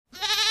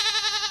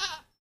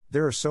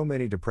There are so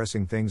many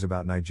depressing things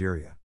about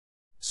Nigeria.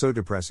 So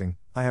depressing,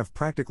 I have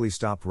practically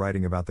stopped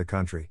writing about the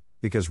country,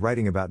 because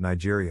writing about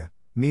Nigeria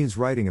means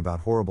writing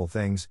about horrible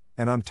things,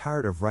 and I'm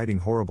tired of writing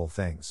horrible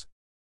things.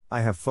 I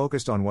have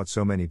focused on what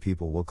so many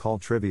people will call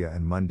trivia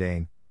and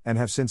mundane, and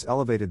have since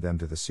elevated them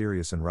to the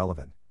serious and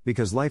relevant,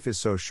 because life is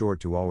so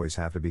short to always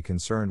have to be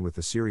concerned with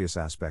the serious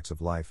aspects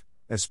of life,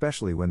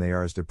 especially when they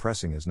are as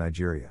depressing as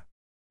Nigeria.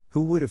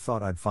 Who would have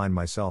thought I'd find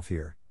myself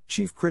here,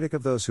 chief critic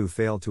of those who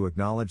fail to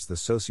acknowledge the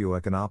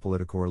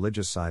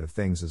socio-economic-political-religious side of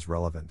things as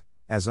relevant,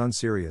 as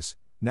unserious,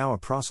 now a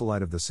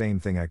proselyte of the same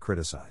thing I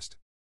criticized.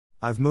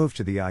 I've moved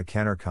to the I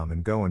canner come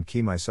and go and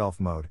key myself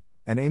mode,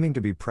 and aiming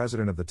to be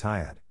president of the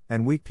Tired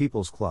and Weak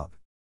People's Club.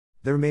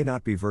 There may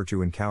not be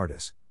virtue in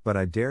cowardice, but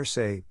I dare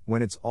say,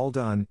 when it's all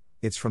done,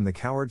 it's from the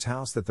coward's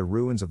house that the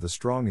ruins of the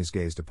strong is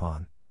gazed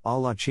upon, a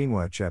la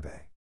Chinua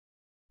Achebe.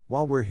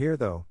 While we're here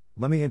though,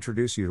 let me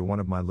introduce you to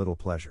one of my little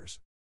pleasures.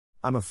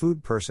 I'm a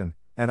food person,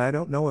 and I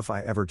don't know if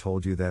I ever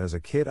told you that as a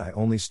kid I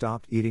only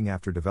stopped eating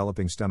after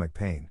developing stomach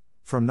pain,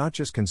 from not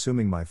just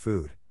consuming my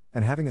food,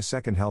 and having a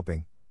second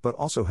helping, but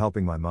also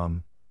helping my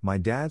mum. My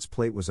dad's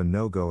plate was a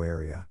no-go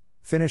area,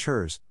 finish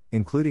hers,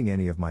 including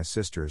any of my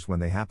sisters when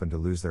they happened to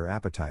lose their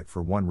appetite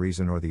for one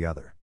reason or the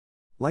other.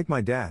 Like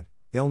my dad,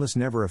 illness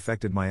never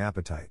affected my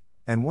appetite,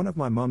 and one of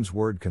my mum's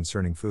word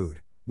concerning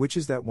food, which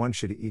is that one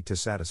should eat to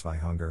satisfy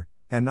hunger,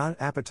 and not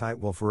appetite,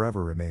 will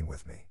forever remain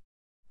with me.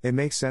 It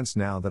makes sense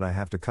now that I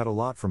have to cut a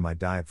lot from my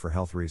diet for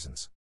health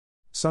reasons.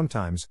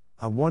 Sometimes,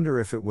 I wonder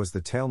if it was the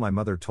tale my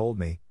mother told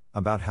me,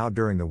 about how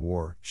during the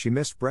war, she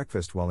missed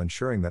breakfast while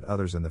ensuring that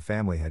others in the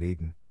family had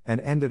eaten, and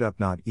ended up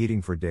not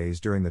eating for days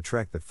during the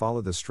trek that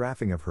followed the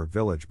strafing of her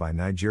village by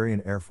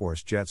Nigerian Air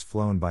Force jets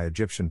flown by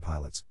Egyptian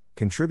pilots,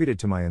 contributed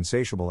to my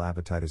insatiable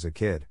appetite as a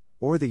kid,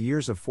 or the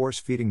years of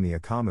force-feeding me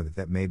a kamut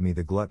that made me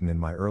the glutton in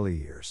my early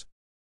years.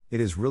 It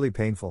is really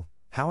painful,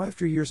 how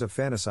after years of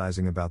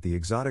fantasizing about the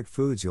exotic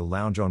foods you'll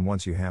lounge on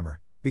once you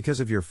hammer, because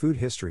of your food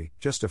history,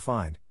 just to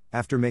find,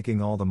 after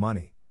making all the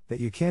money,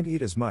 that you can't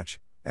eat as much,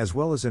 as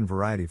well as in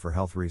variety for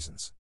health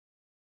reasons.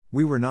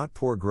 We were not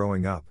poor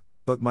growing up,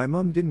 but my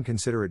mum didn't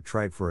consider it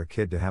trite for a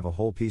kid to have a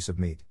whole piece of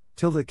meat,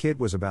 till the kid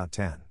was about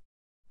 10.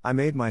 I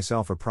made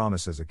myself a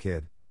promise as a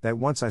kid, that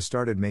once I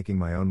started making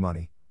my own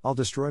money, I'll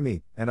destroy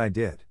meat, and I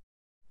did.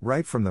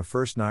 Right from the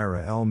first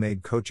Naira El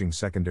made coaching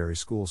secondary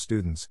school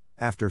students,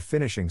 after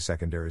finishing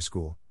secondary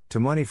school, to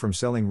money from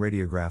selling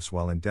radiographs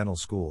while in dental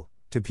school,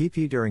 to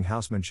PP during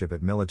housemanship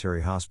at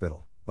military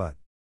hospital, but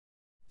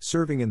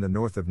serving in the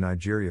north of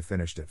Nigeria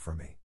finished it for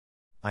me.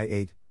 I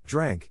ate,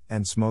 drank,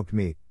 and smoked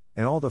meat,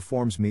 and all the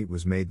forms meat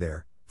was made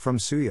there, from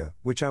suya,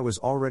 which I was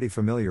already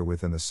familiar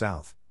with in the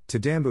south, to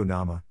dambu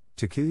nama,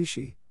 to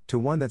kilishi, to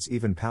one that's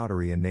even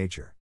powdery in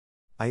nature.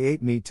 I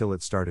ate meat till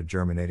it started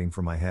germinating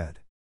from my head.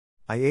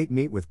 I ate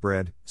meat with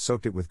bread,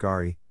 soaked it with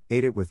gari,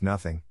 ate it with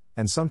nothing,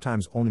 and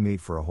sometimes only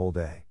meat for a whole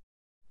day.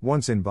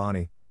 Once in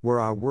Bani, where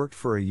I worked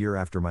for a year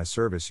after my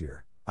service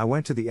year, I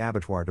went to the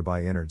abattoir to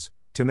buy innards,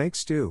 to make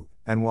stew,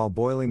 and while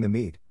boiling the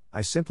meat,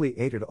 I simply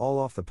ate it all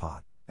off the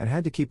pot, and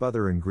had to keep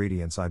other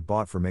ingredients I'd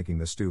bought for making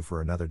the stew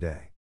for another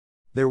day.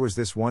 There was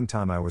this one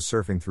time I was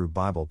surfing through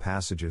Bible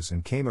passages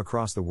and came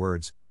across the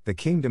words, "The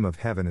kingdom of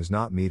heaven is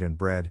not meat and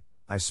bread."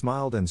 I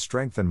smiled and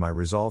strengthened my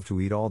resolve to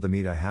eat all the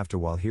meat I have to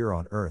while here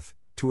on earth,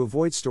 to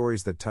avoid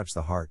stories that touch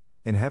the heart,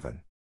 in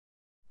heaven.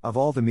 Of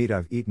all the meat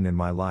I've eaten in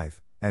my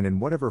life, and in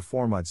whatever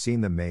form I'd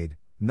seen them made,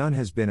 none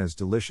has been as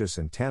delicious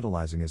and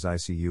tantalizing as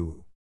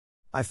ICU.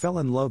 I fell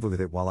in love with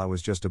it while I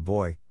was just a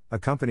boy,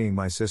 accompanying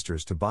my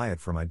sisters to buy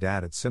it for my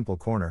dad at Simple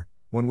Corner,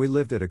 when we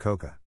lived at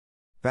Akoka.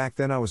 Back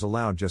then I was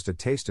allowed just a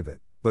taste of it,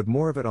 but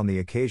more of it on the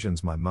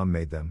occasions my mum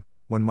made them,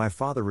 when my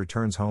father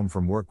returns home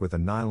from work with a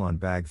nylon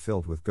bag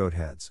filled with goat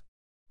heads.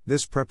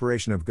 This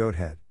preparation of goat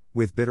head,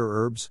 with bitter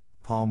herbs,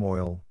 palm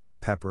oil,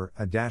 pepper,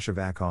 a dash of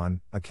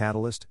akon, a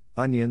catalyst,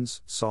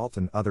 onions, salt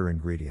and other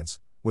ingredients,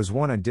 was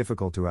one and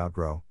difficult to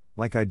outgrow,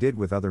 like I did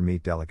with other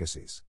meat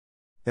delicacies.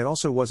 It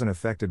also wasn't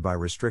affected by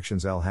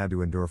restrictions Elle had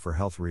to endure for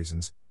health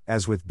reasons,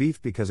 as with beef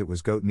because it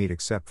was goat meat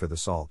except for the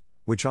salt,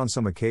 which on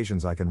some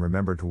occasions I can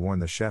remember to warn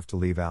the chef to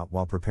leave out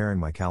while preparing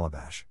my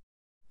calabash.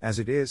 As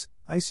it is,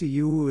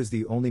 ICU is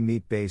the only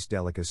meat-based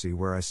delicacy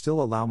where I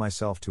still allow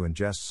myself to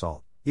ingest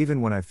salt,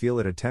 even when I feel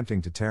it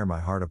attempting to tear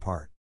my heart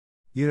apart.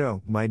 You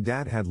know, my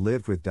dad had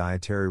lived with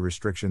dietary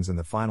restrictions in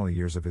the final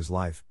years of his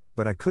life,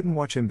 but I couldn't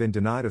watch him been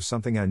denied of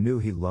something I knew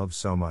he loved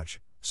so much,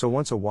 so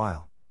once a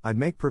while, I'd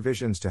make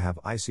provisions to have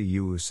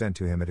ICU sent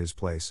to him at his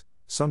place,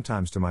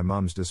 sometimes to my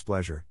mum's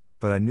displeasure,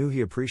 but I knew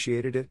he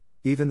appreciated it,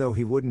 even though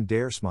he wouldn't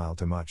dare smile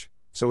too much,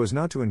 so as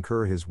not to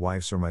incur his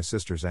wife's or my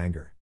sister's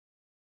anger.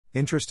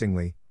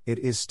 Interestingly, it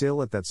is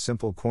still at that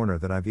Simple Corner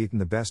that I've eaten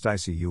the best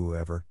ICU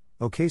ever.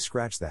 Okay,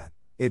 scratch that.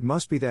 It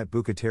must be that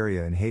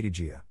bukateria in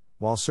Hadegia,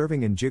 while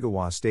serving in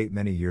Jigawa State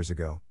many years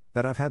ago,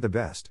 that I've had the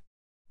best.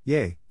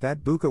 Yay,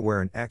 that buka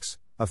where an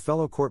a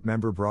fellow court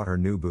member brought her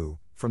new boo,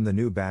 from the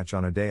new batch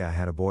on a day I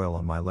had a boil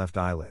on my left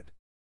eyelid.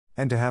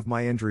 And to have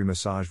my injury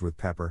massaged with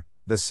pepper,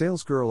 the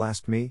salesgirl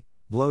asked me,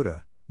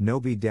 "Bloda, no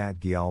be dat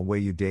gyal way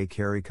you day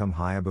carry come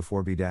higher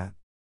before be dat?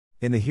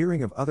 In the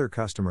hearing of other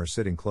customers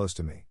sitting close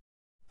to me.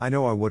 I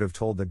know I would have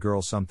told that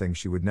girl something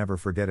she would never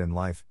forget in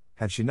life,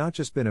 had she not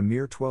just been a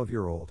mere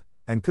 12-year-old,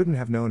 and couldn't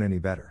have known any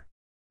better.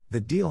 The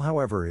deal,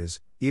 however,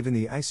 is, even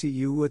the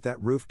ICU at that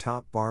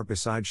rooftop bar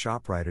beside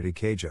ShopRite at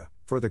Ikeja,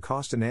 for the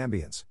cost and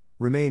ambience,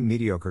 remain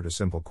mediocre to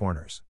simple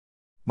corners.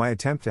 My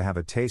attempt to have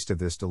a taste of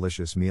this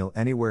delicious meal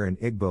anywhere in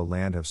Igbo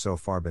land have so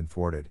far been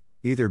thwarted,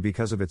 either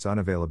because of its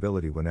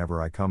unavailability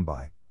whenever I come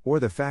by, or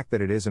the fact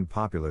that it isn't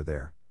popular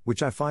there,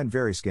 which I find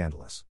very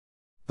scandalous.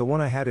 The one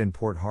I had in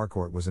Port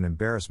Harcourt was an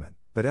embarrassment,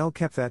 but Elle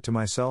kept that to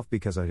myself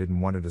because I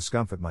didn't want to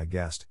discomfort my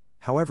guest.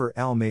 However,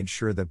 Elle made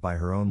sure that by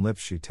her own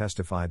lips she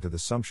testified to the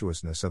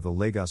sumptuousness of the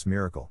Lagos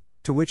miracle,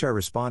 to which I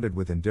responded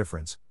with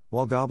indifference,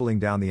 while gobbling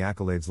down the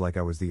accolades like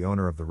I was the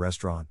owner of the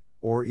restaurant,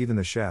 or even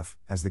the chef,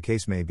 as the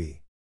case may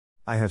be.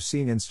 I have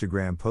seen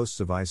Instagram posts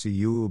of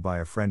ICU by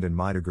a friend in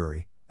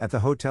Maiduguri, at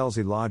the hotels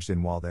he lodged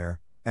in while there,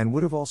 and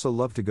would have also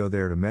loved to go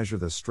there to measure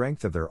the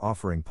strength of their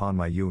offering pon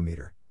my U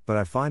meter, but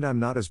I find I'm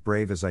not as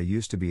brave as I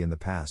used to be in the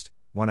past,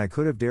 when I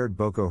could have dared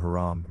Boko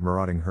Haram,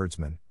 marauding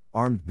herdsmen,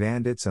 armed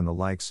bandits and the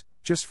likes,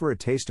 just for a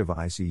taste of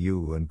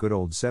ICU and good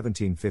old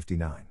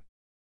 1759.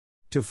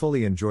 To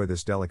fully enjoy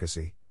this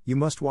delicacy, you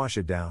must wash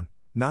it down,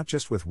 not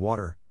just with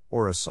water,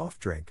 or a soft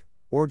drink,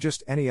 or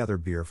just any other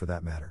beer for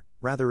that matter,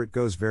 rather it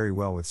goes very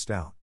well with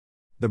stout.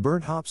 The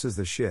burnt hops is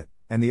the shit,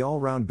 and the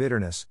all-round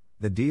bitterness,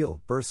 the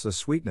deal, births a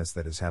sweetness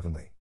that is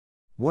heavenly.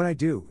 What I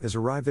do is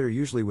arrive there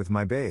usually with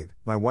my babe,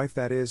 my wife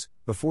that is,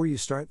 before you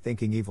start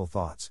thinking evil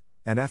thoughts,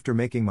 and after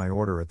making my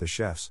order at the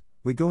chef's,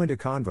 we go into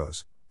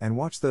convos, and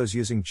watch those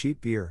using cheap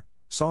beer,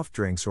 soft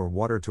drinks or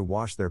water to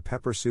wash their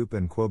pepper soup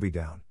and quoby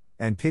down,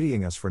 and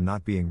pitying us for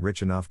not being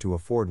rich enough to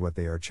afford what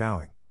they are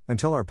chowing,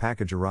 until our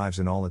package arrives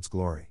in all its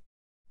glory.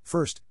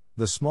 First,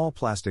 the small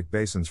plastic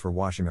basins for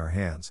washing our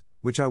hands,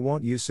 which I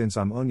won't use since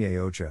I'm onye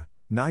ocha,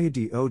 naya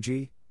di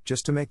og,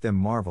 just to make them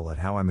marvel at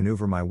how I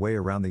maneuver my way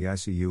around the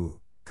ICU,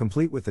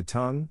 complete with the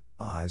tongue,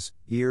 eyes,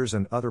 ears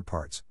and other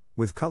parts,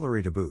 with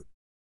cutlery to boot.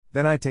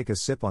 Then I take a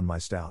sip on my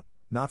stout,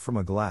 not from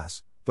a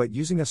glass, but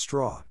using a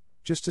straw,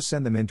 just to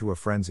send them into a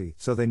frenzy,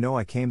 so they know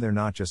I came there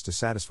not just to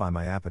satisfy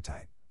my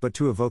appetite, but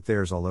to evoke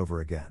theirs all over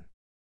again.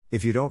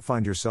 If you don't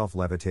find yourself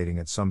levitating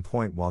at some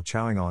point while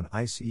chowing on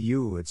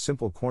ICU at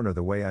Simple Corner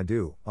the way I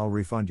do, I'll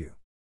refund you.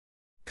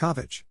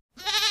 Kavach.